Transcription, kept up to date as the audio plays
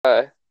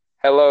Uh,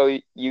 Hello,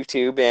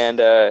 YouTube,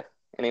 and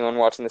anyone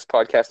watching this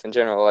podcast in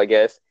general, I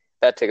guess.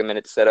 That took a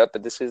minute to set up,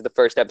 but this is the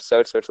first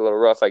episode, so it's a little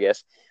rough, I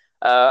guess.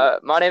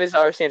 My name is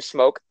Arsenio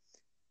Smoke.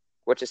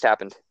 What just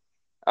happened?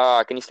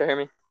 Can you still hear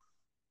me?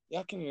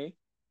 Yeah, I can hear you.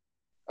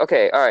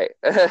 Okay, all right.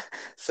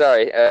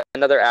 Sorry,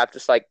 another app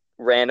just like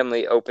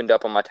randomly opened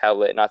up on my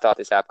tablet, and I thought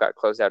this app got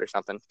closed out or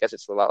something. Guess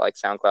it's a lot like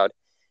SoundCloud.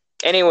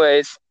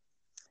 Anyways,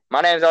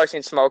 my name is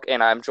Arsenio Smoke,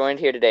 and I'm joined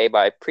here today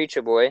by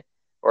Preacher Boy,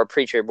 or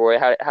Preacher Boy.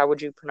 How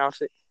would you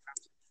pronounce it?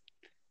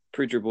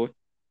 Preacher boy.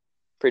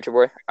 Preacher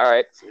Boy. All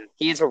right.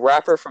 He's a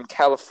rapper from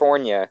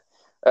California.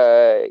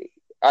 Uh,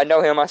 I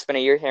know him. I spent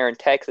a year here in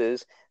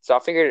Texas, so I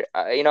figured,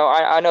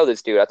 I know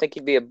this dude. I think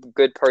he'd be a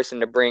good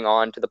person to bring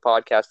on to the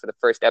podcast for the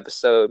first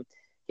episode.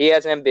 He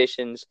has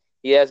ambitions.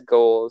 He has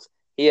goals.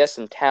 He has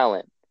some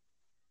talent.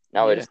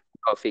 Now we Yeah, just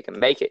know if he can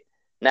make it.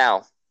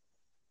 Now,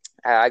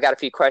 I got a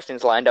few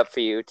questions lined up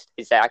for you,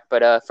 Zach.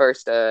 But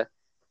first,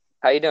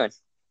 how you doing?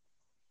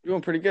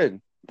 doing pretty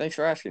good. Thanks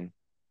for asking.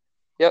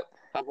 Yep.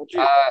 How about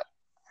you? Uh,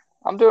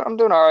 I'm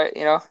doing all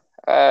right.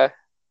 Uh,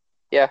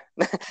 yeah.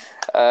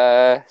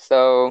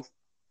 So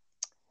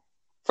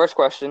first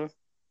question,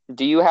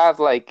 do you have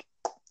like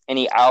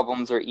any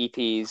albums or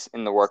EPs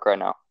in the work right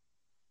now?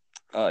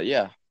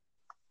 Yeah,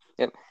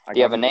 Yep. I Do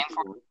you got have a an name EP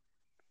for it? going.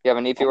 Do you have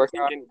an EP I'm working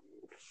on? thinking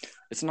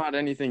it's not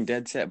anything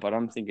dead set, but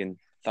I'm thinking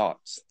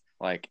thoughts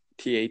like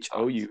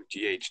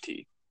THOUGHTS.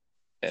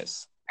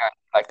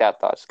 Like that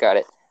thoughts. Got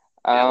it.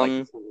 Yeah, like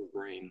Um, the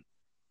brain.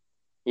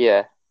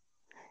 yeah.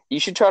 You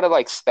should try to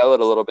like spell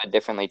it a little bit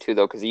differently too,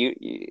 though, because a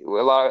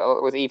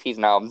lot with EPs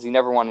and albums, you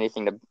never want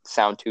anything to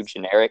sound too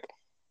generic.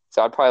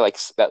 So I'd probably like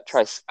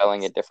try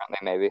spelling it differently,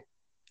 maybe.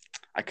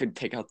 I could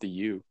take out the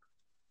U.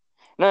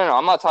 No.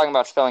 I'm not talking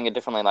about spelling it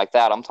differently like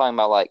that. I'm talking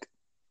about like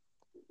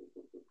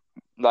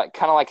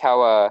kind of like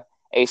how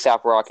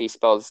ASAP Rocky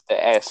spells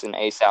the S in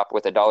ASAP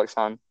with a dollar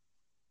sign.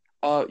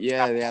 Oh,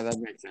 yeah, that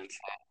makes sense.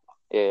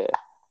 Yeah.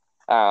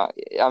 Uh,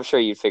 I'm sure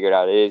you figured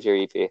out it is your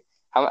EP.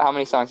 How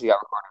many songs you got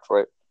recorded for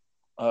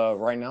it?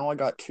 Right now I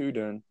got two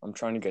done. I'm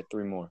trying to get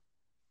three more.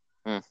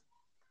 Hmm.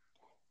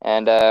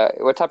 And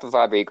what type of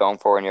vibe are you going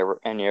for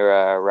in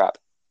your rap?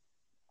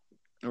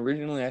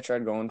 Originally, I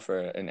tried going for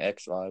an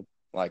X vibe,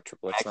 like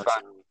triple X X vibe.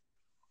 sunshine.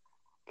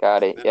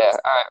 Got it. Then Yeah.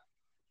 All right.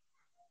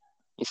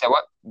 You said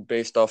what?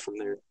 based off from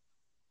there.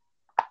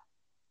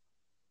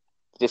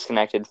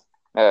 Disconnected.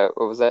 What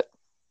was that?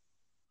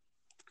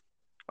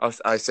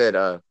 I said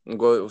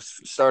go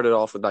started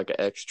off with like an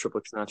X triple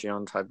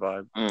extension type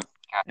vibe, Mm.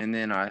 and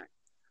then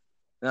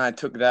I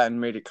took that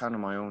and made it kind of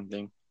my own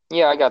thing.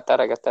 Yeah, I got that.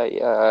 I got that.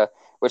 Yeah.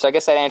 Which I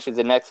guess that answers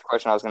the next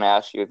question I was going to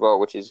ask you as well,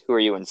 which is who are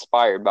you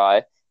inspired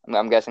by?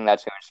 I'm guessing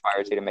that's who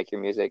inspires you to make your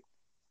music.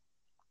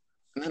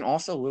 And then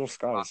also Little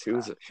Skies, he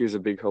was a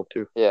big help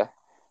too. Yeah.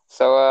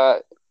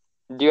 So,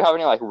 do you have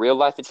any like real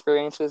life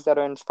experiences that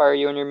inspire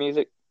you in your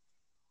music?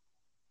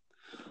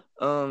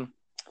 Um,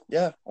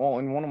 yeah. Well,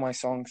 in one of my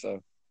songs,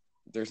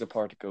 there's a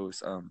part that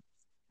goes,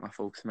 my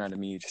folks mad at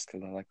me just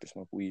because I like to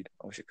smoke weed.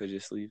 I wish I could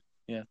just leave.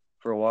 Yeah.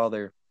 For a while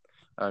there,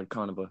 I had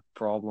kind of a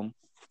problem,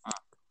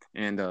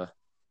 and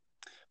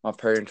my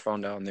parents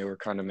found out and they were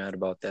kind of mad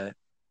about that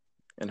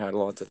and had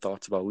lots of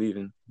thoughts about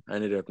leaving. I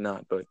ended up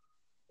not, but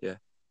yeah.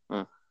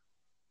 Hmm.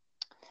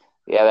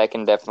 Yeah, that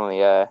can definitely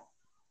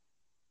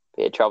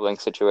be a troubling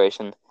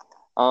situation.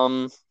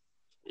 Um,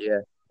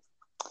 Yeah.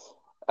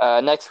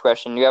 Next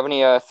question. Do you have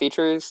any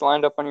features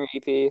lined up on your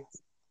EP?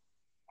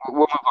 We'll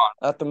move on.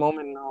 At the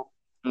moment, no.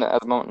 No,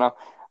 at the moment, no.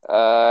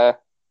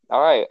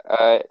 All right.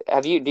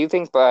 Do you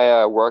think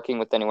by working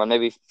with anyone,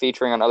 maybe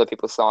featuring on other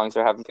people's songs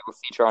or having people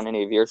feature on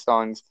any of your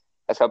songs,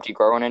 has helped you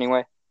grow in any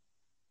way?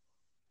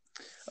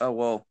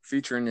 Well,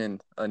 featuring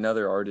in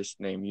another artist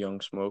named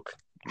Young Smoke,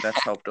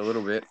 that's helped a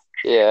little bit.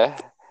 Yeah.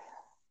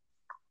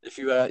 If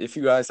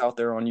you guys out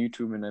there on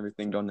YouTube and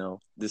everything don't know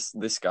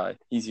this guy,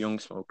 he's Young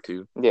Smoke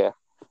too. Yeah.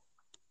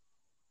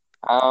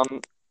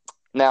 Um,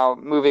 Now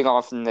moving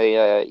on from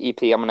the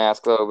EP, I'm gonna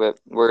ask a little bit.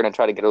 We're gonna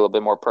try to get a little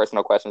bit more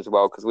personal questions as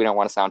well because we don't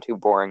want to sound too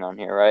boring on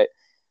here, right?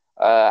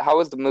 How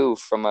was the move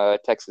from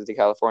Texas to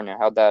California?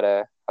 How'd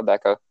that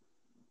go?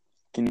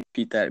 Can you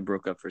repeat that? It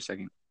broke up for a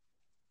second.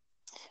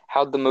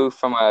 How'd the move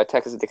from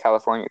Texas to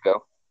California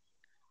go?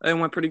 It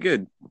went pretty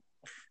good.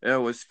 It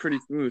was pretty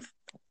smooth.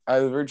 I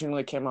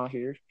originally came out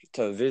here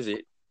to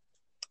visit,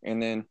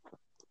 and then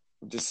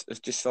it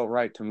just felt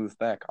right to move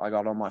back. I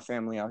got all my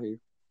family out here.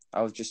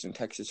 I was just in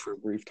Texas for a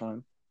brief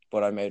time,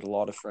 but I made a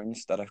lot of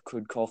friends that I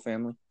could call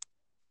family.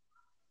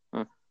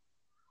 Hmm.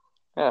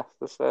 Yeah,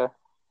 that's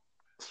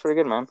pretty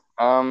good,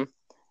 man.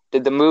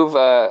 Did the move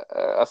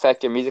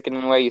affect your music in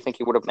any way? You think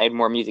you would have made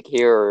more music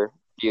here, or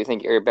do you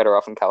think you're better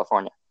off in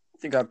California? I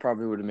think I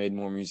probably would have made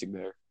more music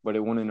there, but it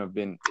wouldn't have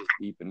been as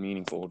deep and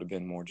meaningful. It would have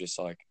been more just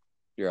like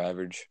your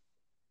average,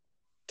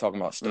 talking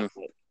about Mm. stuff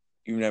that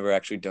you've never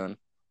actually done.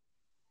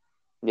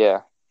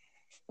 Yeah,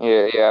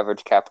 your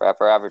average cap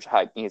rapper, average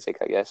hype music,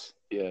 I guess.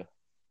 Yeah.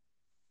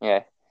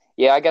 Yeah,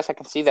 yeah, I guess I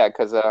can see that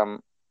because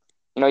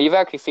you've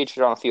actually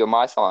featured on a few of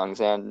my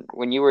songs, and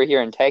when you were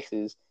here in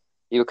Texas.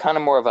 you were kind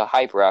of more of a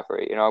hype rapper,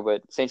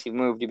 but since you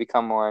moved, you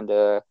become more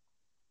into,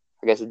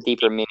 I guess, a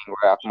deeper meaning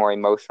rap, more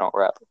emotional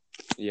rap,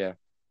 Yeah.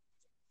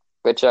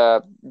 which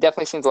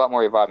definitely seems a lot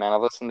more your vibe, man.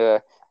 I've listened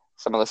to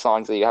some of the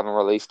songs that you haven't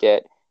released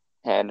yet,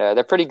 and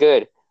they're pretty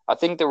good. I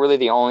think they're really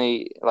the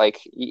only like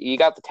you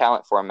got the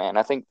talent for 'em, man.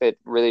 I think that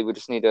really you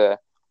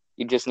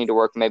just need to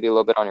work maybe a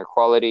little bit on your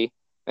quality,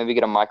 maybe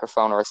get a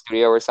microphone or a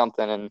studio or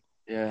something, and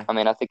Yeah. I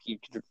mean, I think you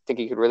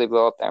could really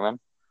blow up there, man.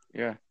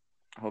 Yeah.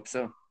 I hope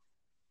so.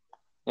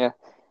 Yeah.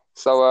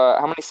 So,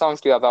 how many songs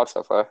do you have out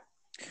so far?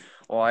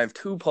 Well, I have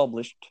two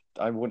published.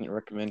 I wouldn't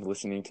recommend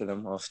listening to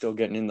them. I was still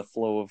getting in the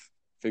flow of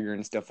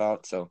figuring stuff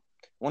out. So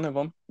one of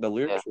them, the Yeah.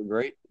 lyrics were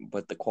great,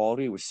 but the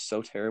quality was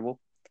so terrible.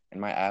 And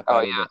my app Oh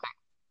added yeah.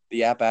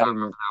 the app I added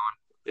remember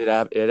it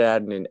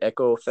added an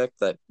echo effect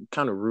that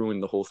kind of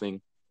ruined the whole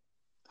thing.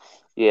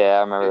 Yeah, I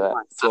remember And that.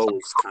 my flow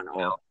was kind of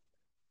off.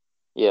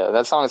 Yeah,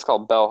 that song is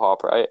called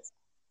Bellhop, right?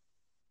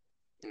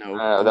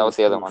 No, That was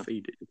the other flow one.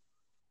 faded.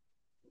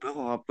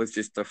 Bellhop was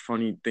just a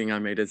funny thing I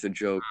made as a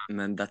joke, and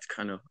then that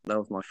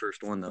was my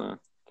first one though. Mm,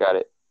 got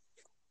it.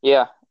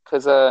 Yeah,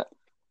 because That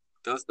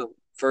was the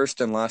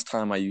first and last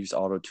time I used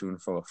auto tune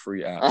for a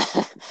free app.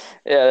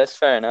 yeah, that's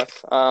fair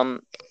enough.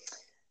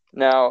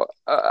 Now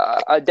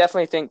I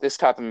definitely think this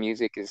type of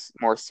music is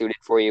more suited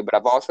for you, but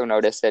I've also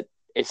noticed that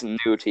it's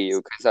new to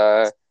you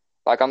because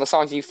like on the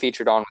songs you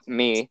featured on with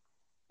me,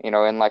 in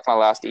like my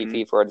last Mm-hmm.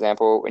 EP, for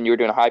example, when you were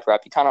doing hype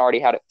rap, you kind of already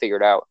had it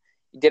figured out.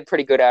 You did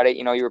pretty good at it.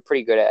 You were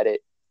pretty good at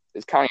it. It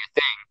was kind of your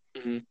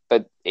thing, Mm-hmm.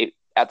 but it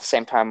at the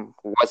same time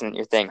wasn't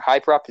your thing.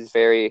 Hype rap is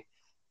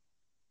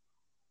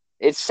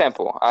it's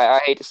simple. I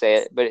hate to say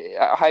it, but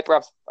hype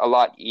rap's a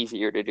lot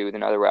easier to do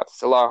than other raps.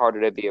 It's a lot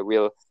harder to be a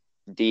real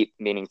deep,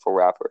 meaningful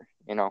rapper.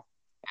 That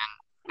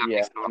Yeah,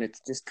 makes it and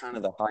it's just kind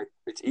of the hype.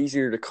 It's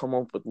easier to come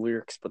up with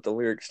lyrics, but the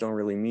lyrics don't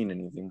really mean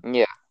anything.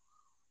 yeah,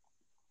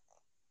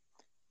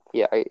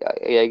 yeah,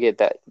 I get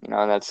that.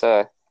 And that's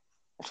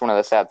one of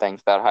the sad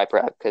things about hype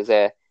rap because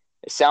it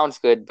sounds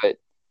good, but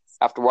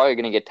after a while you're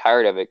gonna get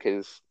tired of it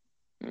because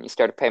you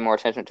start to pay more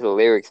attention to the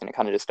lyrics and it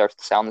kind of just starts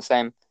to sound the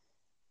same.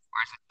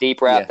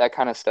 Deep rap, Yeah. that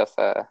kind of stuff,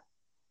 it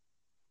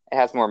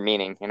has more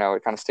meaning. It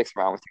kind of sticks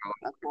around with you.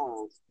 That's why I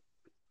was,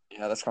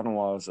 yeah, that's kind of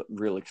why I was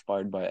real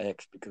inspired by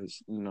X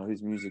because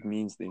his music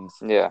means things.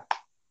 Yeah.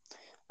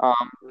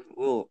 Um.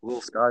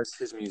 Will Skies,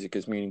 his music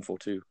is meaningful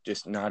too,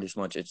 just not as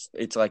much.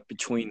 It's like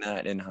between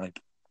that and hype.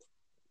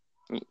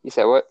 You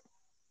said what?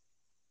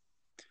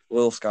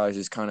 Will Skies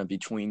is kind of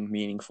between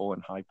meaningful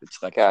and hype.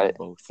 It's like Got kind of it.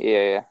 both.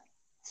 Yeah, yeah.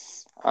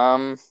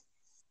 Um.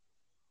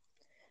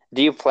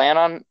 Do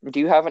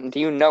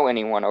you know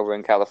anyone over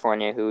in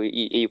California who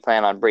you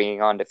plan on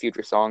bringing on to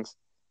future songs?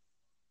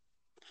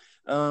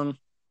 Um,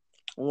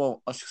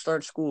 well, I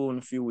start school in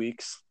a few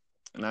weeks,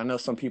 and I know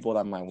some people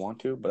that might want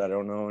to, but I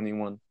don't know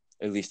anyone.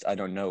 At least I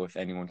don't know if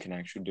anyone can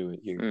actually do it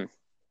here Mm,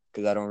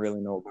 because I don't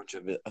really know a bunch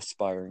of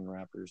aspiring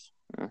rappers.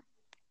 mm.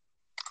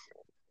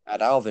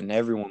 At Alvin,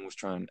 everyone was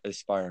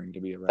aspiring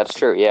to be a That's rapper.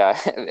 true. Yeah,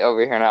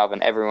 over here in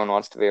Alvin, everyone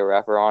wants to be a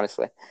rapper.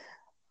 Honestly,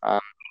 um,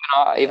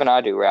 Yeah, even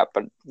I do rap,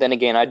 but then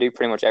again, I do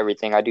pretty much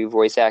everything. I do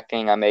voice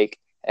acting. I make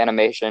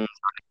animation,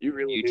 you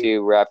really do.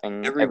 YouTube,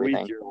 rapping, Every week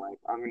everything. you're like,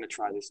 I'm gonna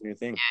try this new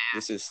thing.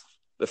 This is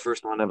the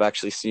first one I've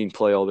actually seen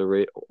play all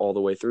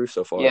the way through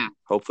so far. Yeah,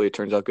 Hopefully, it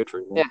turns out good for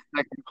you, yeah,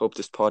 man. Hope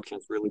this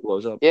podcast really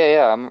blows up. yeah,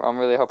 yeah. I'm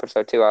really hoping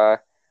so too. I've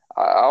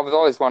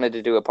always wanted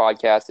to do a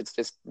podcast. It's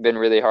just been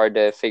really hard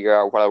to figure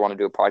out what I want to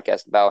do a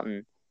podcast about,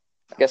 and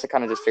I guess I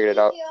kind of just figured it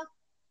out.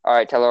 All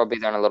right, tell her I'll be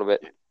there in a little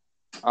bit.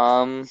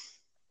 Um,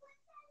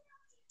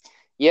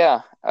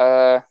 yeah.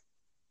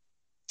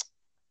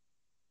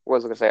 What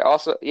was I gonna say?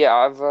 Also, yeah,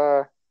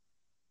 I've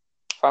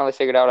finally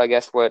figured out, I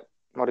guess, what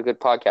a good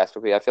podcast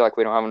would be. I feel like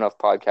we don't have enough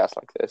podcasts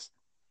like this.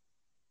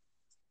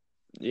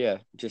 Yeah,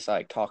 just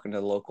like talking to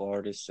the local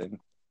artists and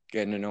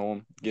getting to know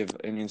them, give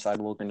an inside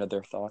look into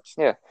their thoughts.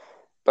 Yeah,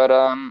 but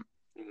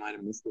You might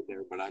have missed it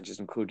there, but I just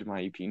included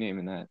my EP name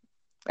in that.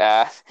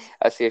 ah,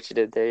 I see what you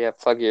did there. Yeah,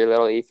 plug your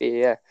little EP.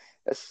 Yeah,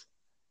 that's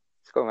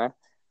cool, man.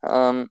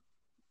 Um,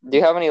 do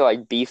you have any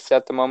like beefs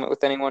at the moment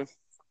with anyone?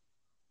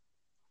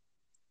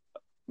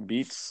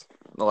 Beats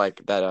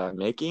like that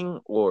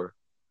making or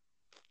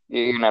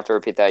You're gonna have to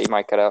repeat that. You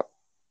might cut out.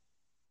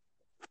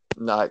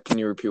 not? Can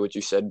you repeat what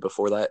you said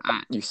before that?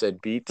 You said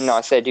No, I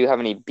beats. said, do you have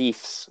any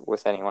beefs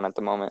with anyone at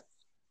the moment?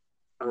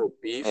 Oh,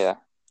 beef. Yeah.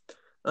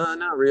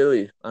 Not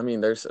really. I mean,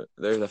 there's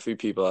a few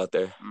people out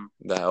there Mm,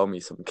 that owe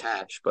me some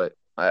cash, but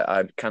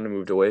I kind of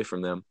moved away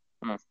from them.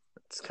 mm,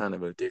 It's kind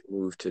of a dick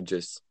move to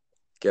just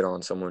get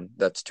on someone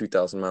that's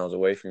 2,000 miles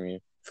away from you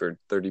for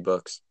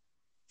 $30.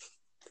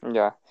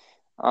 yeah.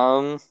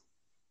 Um,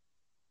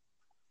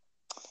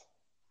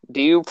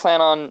 do you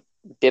plan on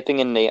dipping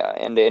into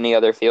any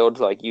other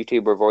fields like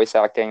YouTube or voice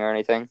acting or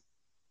anything?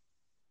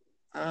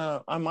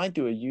 I might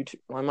do a YouTube.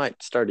 I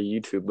might start a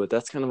YouTube, but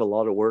that's kind of a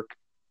lot of work,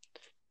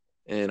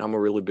 and I'm a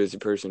really busy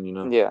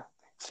person. Yeah,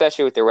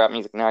 especially with your rap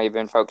music now, you've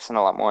been focusing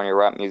a lot more on your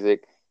rap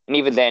music, and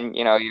even then,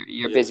 you're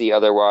Yeah. busy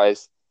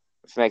otherwise,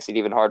 which makes it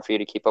even hard for you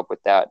to keep up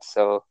with that.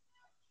 So,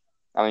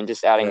 I mean,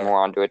 just adding Yeah.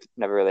 more onto it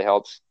never really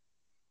helps.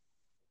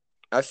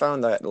 I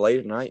found that late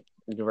at night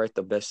you can write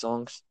the best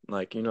songs.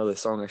 Like the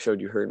song I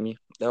showed you, "Hurt Me."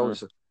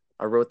 Mm.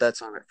 I wrote that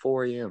song at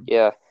 4 a.m.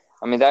 Yeah,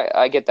 I mean that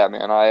I get that,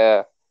 man.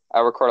 I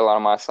record a lot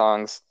of my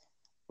songs.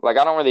 Like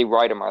I don't really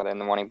write them early in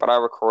the morning, but I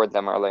record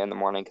them early in the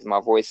morning because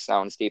my voice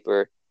sounds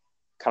deeper,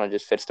 kind of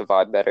just fits the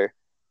vibe better,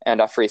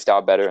 and I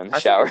freestyle better in the I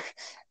think shower.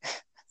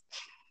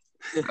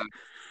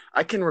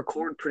 I can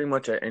record pretty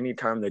much at any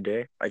time of the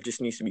day. I just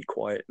needs to be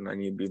quiet and I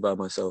need to be by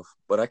myself.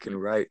 But I can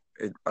write.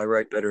 I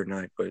write better at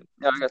night, but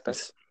Yeah, I got that.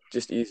 it's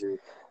just easier.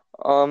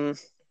 Um,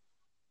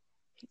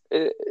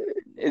 i-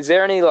 is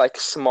there any like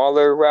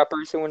smaller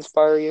rappers who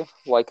inspire you,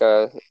 like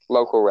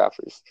local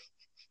rappers?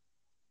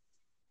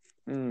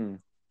 Hmm.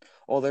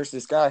 Oh, there's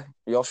this guy.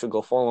 Y'all should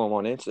go follow him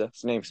on Insta.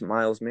 His name's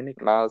Miles Minnick.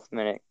 Miles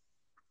Minnick.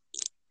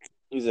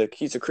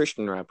 He's a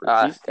Christian rapper.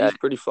 Ah, got He's it.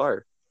 pretty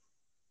fire.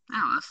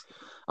 Yeah,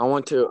 I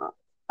went to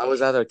I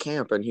was at a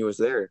camp and he was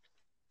there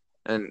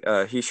and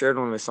he shared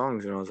one of his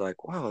songs and I was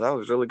like, wow, that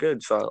was really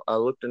good. So I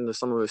looked into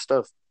some of his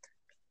stuff.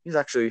 He's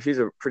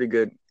a pretty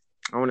good.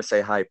 I want to say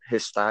hype.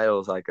 His style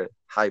is like a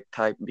hype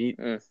type beat,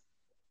 mm,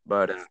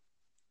 but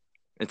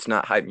it's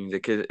not hype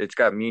music. It's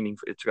got meaning.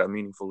 It's got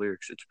meaningful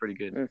lyrics. It's pretty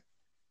good. mm.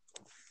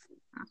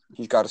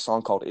 He's got a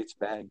song called "It's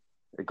Bad."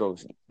 It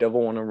goes,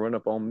 "Devil wanna run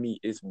up on me.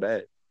 It's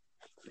bad."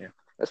 Yeah.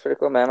 That's pretty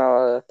cool, man.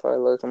 I'll probably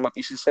look him up.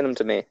 You should send him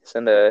to me.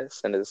 Send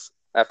his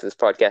after this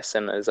podcast.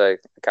 Send his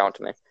account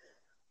to me.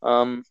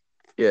 Um,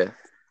 Yeah.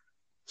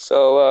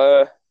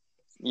 so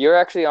you're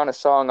actually on a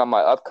song on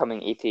my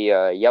upcoming EP,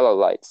 Yellow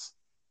Lights.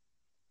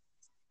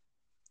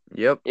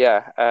 Yep.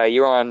 Yeah,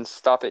 you're on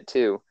Stop It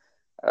Too.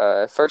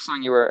 First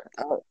song you were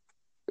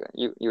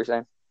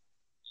saying?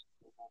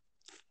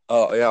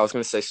 Oh yeah, I was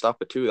gonna say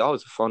 "Stop It" too. That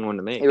was a fun one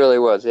to It make. really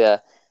was, yeah.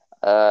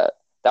 Uh,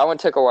 that one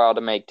took a while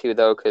to make too,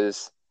 though,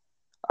 because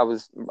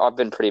I've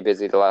been pretty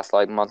busy the last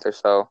like month or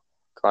so,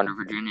 going to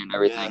Virginia and Yeah,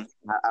 everything.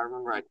 I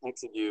remember I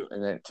texted you,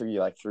 and then it took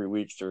you like 3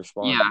 weeks to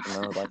respond, Yeah,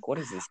 and I was like, "What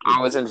is this kid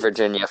I was in doing?"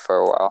 Virginia for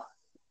a while.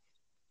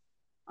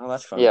 Oh,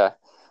 that's fun. Yeah.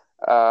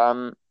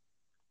 Um,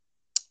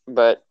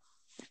 but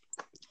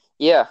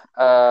yeah,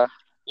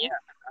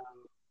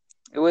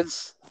 it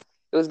was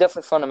it was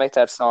definitely fun to make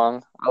that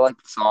song. I like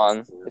the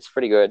song. It's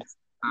pretty good.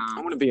 I'm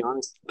Um, gonna be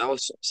honest. That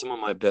was some of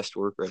my best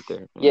work right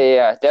there, yeah, man.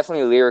 yeah,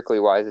 definitely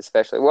lyrically wise,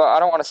 especially. Well, I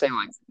don't want to say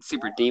like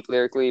super deep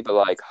lyrically, but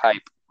like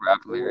hype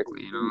rap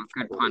lyrically,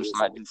 good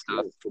punchline and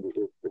stuff.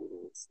 You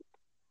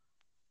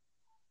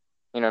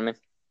know what I mean?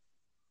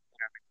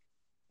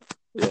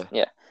 Yeah.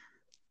 Yeah.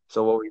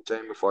 So what were you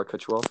saying before I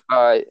cut you off?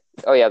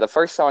 Oh yeah, the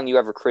first song you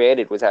ever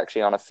created was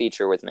actually on a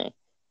feature with me.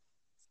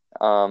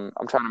 I'm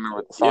trying to remember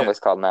what the song Yeah, was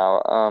called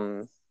now.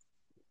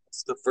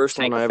 it's the first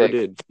one Take a I ever Pic.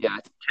 did. Yeah,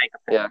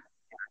 yeah.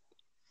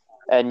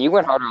 And you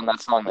went harder on that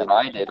song than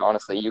I did,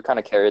 honestly. You kind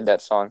of carried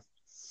that song.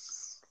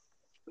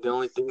 The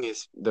only thing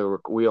is,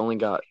 we only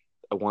got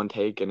a one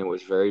take, and it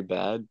was very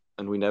bad,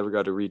 and we never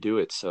got to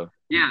redo it. So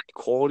Yeah.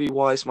 quality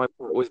wise, my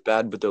part was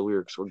bad, but the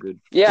lyrics were good.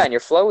 Yeah, and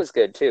your flow was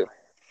good too.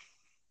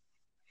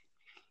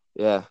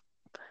 Yeah,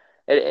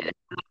 It,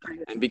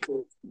 and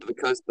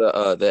because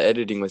the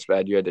editing was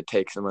bad, you had to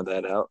take some of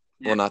that out.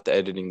 yeah, Well, not the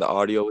editing, the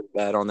audio was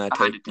bad on that I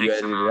had take. to You take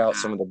some edited out. out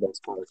some of the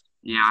best parts.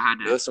 Yeah, I had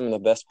to. Those are some of the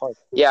best parts.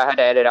 Yeah, I had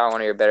to edit out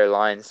one of your better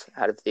lines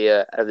out of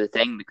the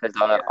thing because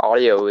the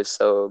audio was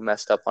so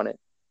messed up on it.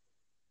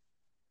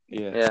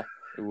 Yeah, Yeah,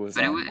 it was.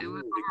 but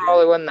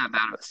overall it wasn't that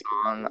bad of a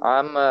song.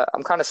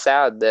 I'm kind of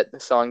sad that the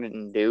song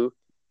didn't do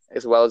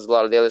as well as a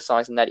lot of the other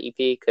songs in that EP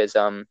because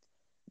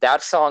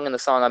that song and the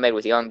song I made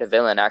with Young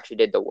DeVillain actually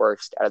did the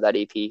worst out of that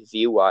EP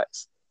view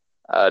wise.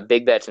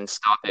 Big Bets and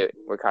Stop It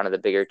were kind of the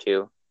bigger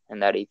two in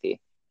that EP,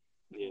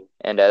 Yeah.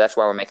 and that's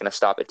why we're making a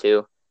Stop It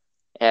too.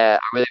 I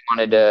really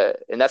wanted to,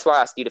 and that's why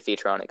I asked you to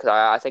feature on it because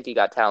I think you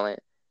got talent.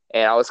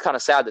 And I was kind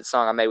of sad that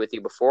song I made with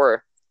you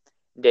before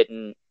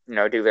didn't,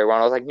 do very well.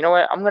 I was like, you know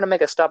what, I'm gonna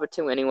make a Stop It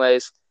too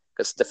anyways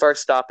because the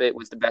first Stop It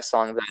was the best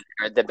song that,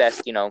 or the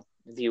best,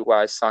 view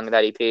wise song of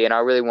that EP, and I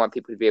really want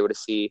people to be able to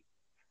see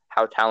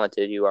how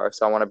talented you are.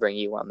 So I want to bring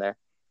you on there.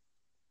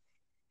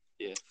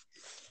 Yeah.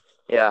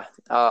 Yeah,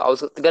 I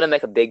was gonna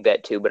make a big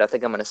bet too, but I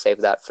think I'm gonna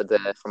save that for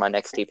my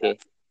next EP. I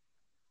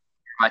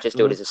might just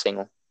do it Mhm. as a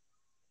single.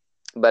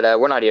 But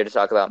we're not here to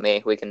talk about me.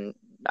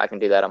 I can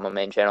do that on my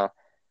main channel.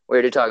 We're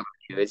here to talk about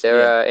you. Is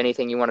there Yeah.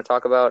 anything you want to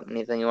talk about?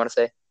 Anything you want to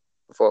say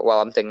before while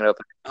I'm thinking it up?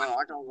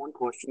 I got one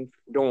question.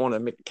 Don't want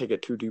to take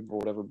it too deep or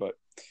whatever, but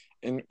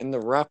in the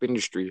rap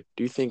industry,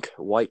 do you think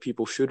white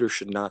people should or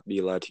should not be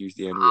allowed to use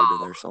the N word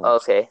in their songs?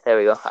 Okay, there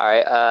we go. All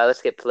right,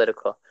 let's get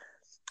political.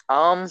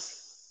 Um,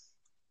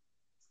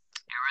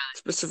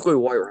 Specifically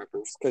white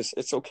rappers, because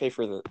it's okay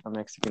for the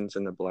Mexicans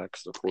and the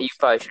blacks, of you course.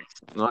 probably should.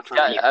 I'm not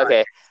trying to be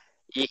Okay,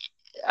 you,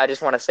 I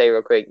just want to say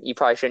real quick. You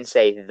probably shouldn't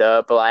say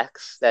the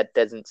blacks. That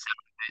doesn't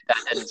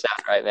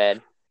sound right,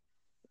 man.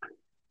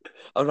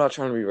 I'm not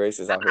trying to be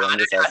racist out here. I'm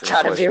just I'm not asking a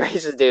trying to be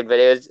question. racist, dude, but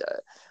it was.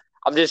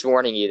 I'm just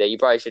warning you that you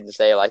probably shouldn't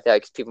say it like that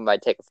because people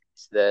might take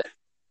offense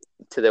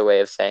to the way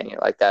of saying it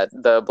like that.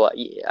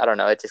 I don't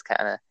know. It just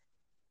kind of.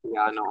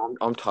 Yeah, I know.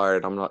 I'm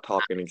tired. I'm not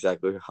talking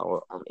exactly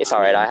how It's I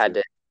all right. mean I had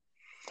to. to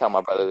tell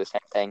my brother the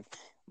same thing.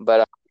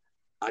 But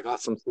I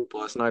got some sleep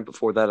last night.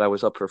 Before that, I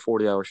was up for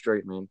 40 hours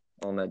straight, man,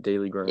 on that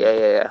daily yeah, grind. yeah,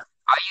 yeah.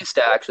 I used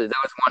to actually. There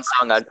was one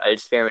song I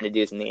experimented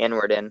using the N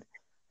word in,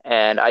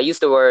 and I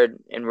used the word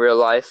in real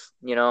life.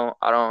 I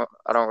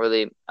don't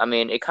really. I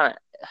mean, it kind of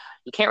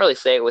you can't really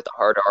say it with the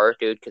hard R,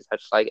 dude, because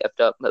that's like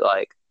effed up. But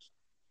like,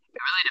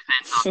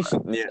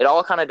 Yeah. it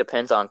all kind of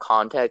depends on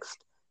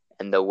context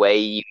and the way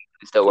you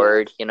use the Yeah.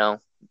 word.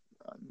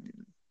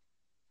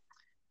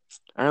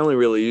 I only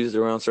really use it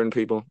around certain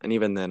people, and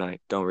even then, I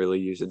don't really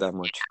use it that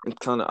much. It's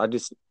kind of,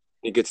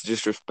 it gets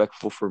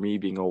disrespectful for me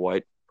being a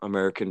white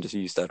American to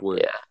use that word.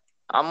 Yeah,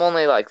 I'm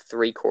only like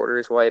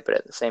 3/4 white, but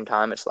at the same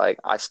time, it's like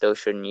I still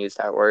shouldn't use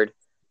that word.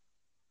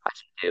 I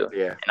should do,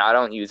 Yeah. and I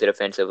don't use it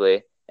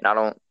offensively, and I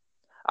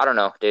don't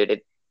know,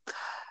 dude.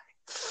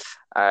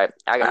 I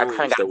I only kind of use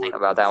got to that think word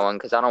about that once. one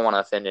because I don't want to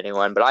offend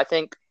anyone, but I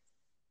think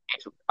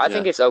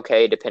Yeah. it's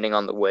okay depending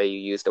on the way you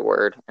use the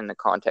word and the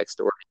context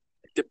of the word.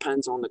 It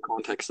depends on the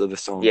context of the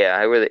song. Yeah,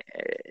 I really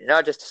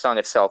not just the song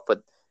itself,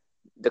 but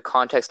the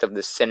context of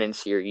the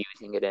sentence you're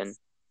using it in.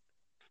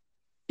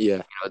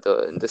 Yeah.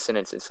 The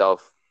sentence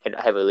itself it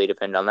heavily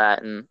depend on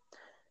that, and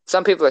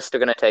some people are still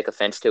gonna take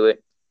offense to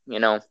it.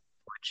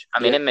 Which I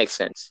mean, Yeah. it makes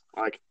sense.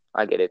 Like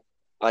I get it.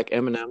 like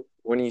Eminem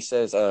when he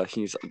says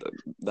he's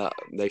that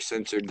they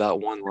censored that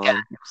one Yeah.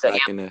 line So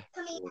back yeah. in the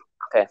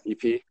Okay.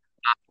 EP.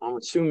 I'm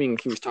assuming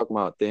he was talking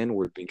about the N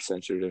word being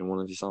censored in one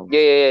of the Yeah, songs.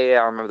 yeah, yeah,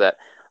 yeah. I remember that.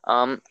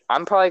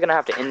 I'm probably gonna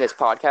have to end this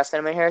podcast in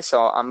a minute here,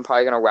 so I'm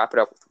probably gonna wrap it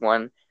up with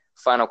one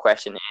final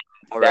question.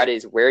 All That right,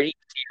 is, make it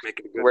a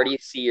good where do one. you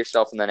see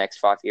yourself in the next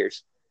 5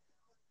 years?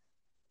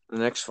 The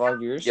next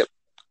 5 years, Yep.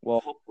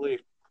 well, hopefully,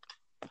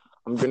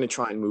 I'm gonna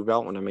try and move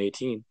out when I'm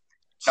 18.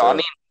 No, So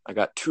I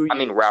got two I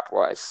mean years. rap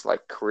wise,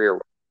 like career.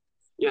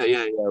 Yeah,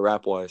 yeah, yeah.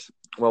 Rap wise,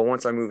 well,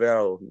 once I move out,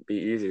 it'll be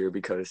easier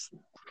because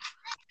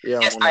yeah,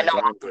 I'm Yes, on I that know.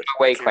 grind, but I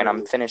Wait, can't Quinn, I'm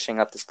really. finishing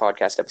up this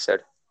podcast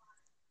episode.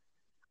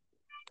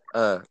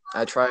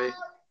 I try.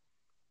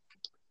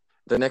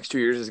 The next 2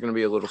 years is gonna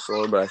be a little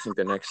slower, but I think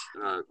the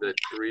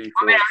three,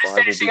 Oh, man, four, and I'm just five will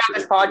finishing be up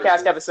this pretty podcast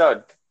progressive.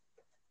 episode.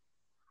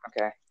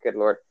 Okay, good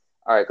lord.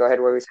 All right, go ahead.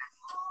 What were we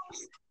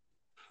saying?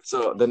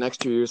 So the next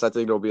 2 years, I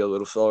think it'll be a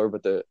little slower,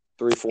 but the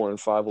 3, 4, and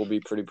 5 will be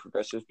pretty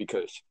progressive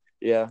because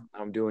yeah,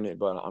 I'm doing it,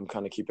 but I'm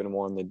kind of keeping them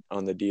on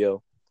the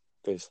DL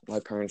because my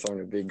parents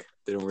aren't a big,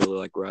 they don't really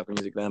like rap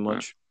music that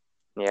much,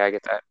 Yeah, I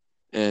get that.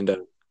 and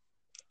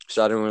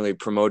so I don't really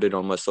promote it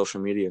on my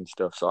social media and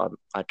stuff. So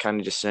I kind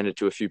of just send it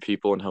to a few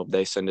people and hope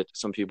they send it to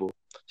some people.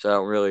 So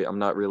I'm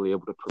not really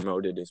able to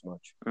promote it as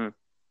much. All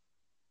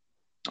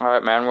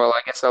right, man. Well,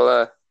 I guess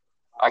I'll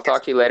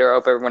talk to you later. I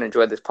hope everyone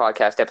enjoyed this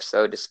podcast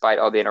episode despite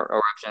all the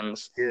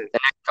interruptions. Yeah, The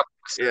next couple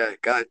yeah,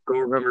 guys, go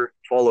remember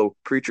follow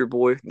Preacher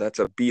Boy. That's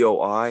a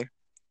BOI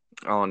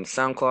on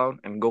SoundCloud,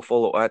 and go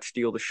follow at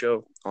Steal the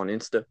Show on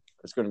Insta.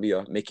 It's going to be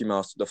a Mickey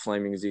Mouse, the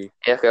Flaming Z.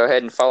 Yeah, go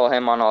ahead and follow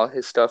him on all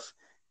his stuff.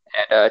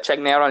 And check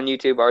me out on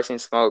YouTube, Arson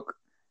Smoke,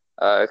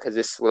 because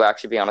this will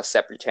actually be on a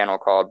separate channel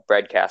called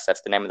Breadcast.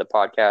 That's the name of the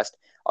podcast.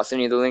 I'll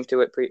send you the link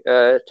to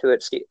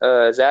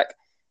it, Zach.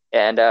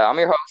 And I'm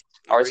your host,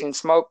 Arson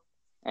Smoke,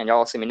 and y'all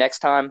will see me next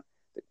time.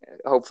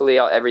 Hopefully,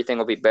 everything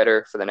will be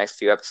better for the next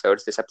few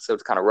episodes. This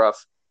episode's kind of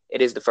rough.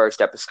 It is the first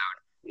episode.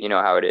 You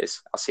know how it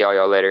is. I'll see all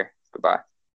y'all later. Goodbye.